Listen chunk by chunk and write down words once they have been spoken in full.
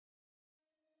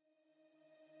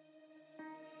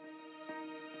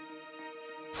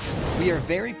We are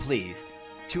very pleased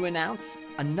to announce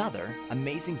another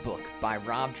amazing book by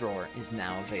Rav Dror is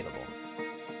now available.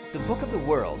 The Book of the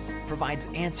Worlds provides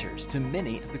answers to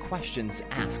many of the questions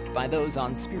asked by those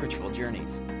on spiritual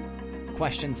journeys.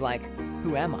 Questions like,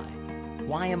 who am I?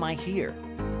 Why am I here?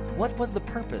 What was the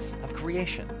purpose of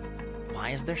creation? Why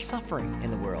is there suffering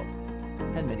in the world?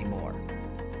 And many more.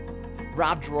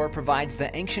 Rav Dror provides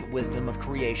the ancient wisdom of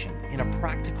creation in a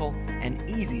practical and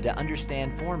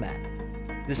easy-to-understand format.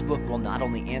 This book will not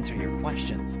only answer your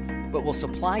questions, but will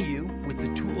supply you with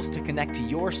the tools to connect to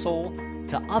your soul,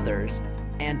 to others,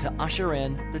 and to usher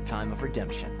in the time of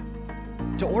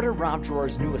redemption. To order Rav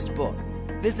Dror's newest book,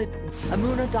 visit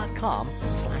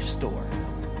amuna.com/store.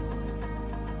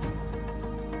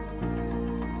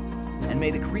 And may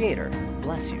the Creator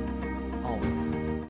bless you always.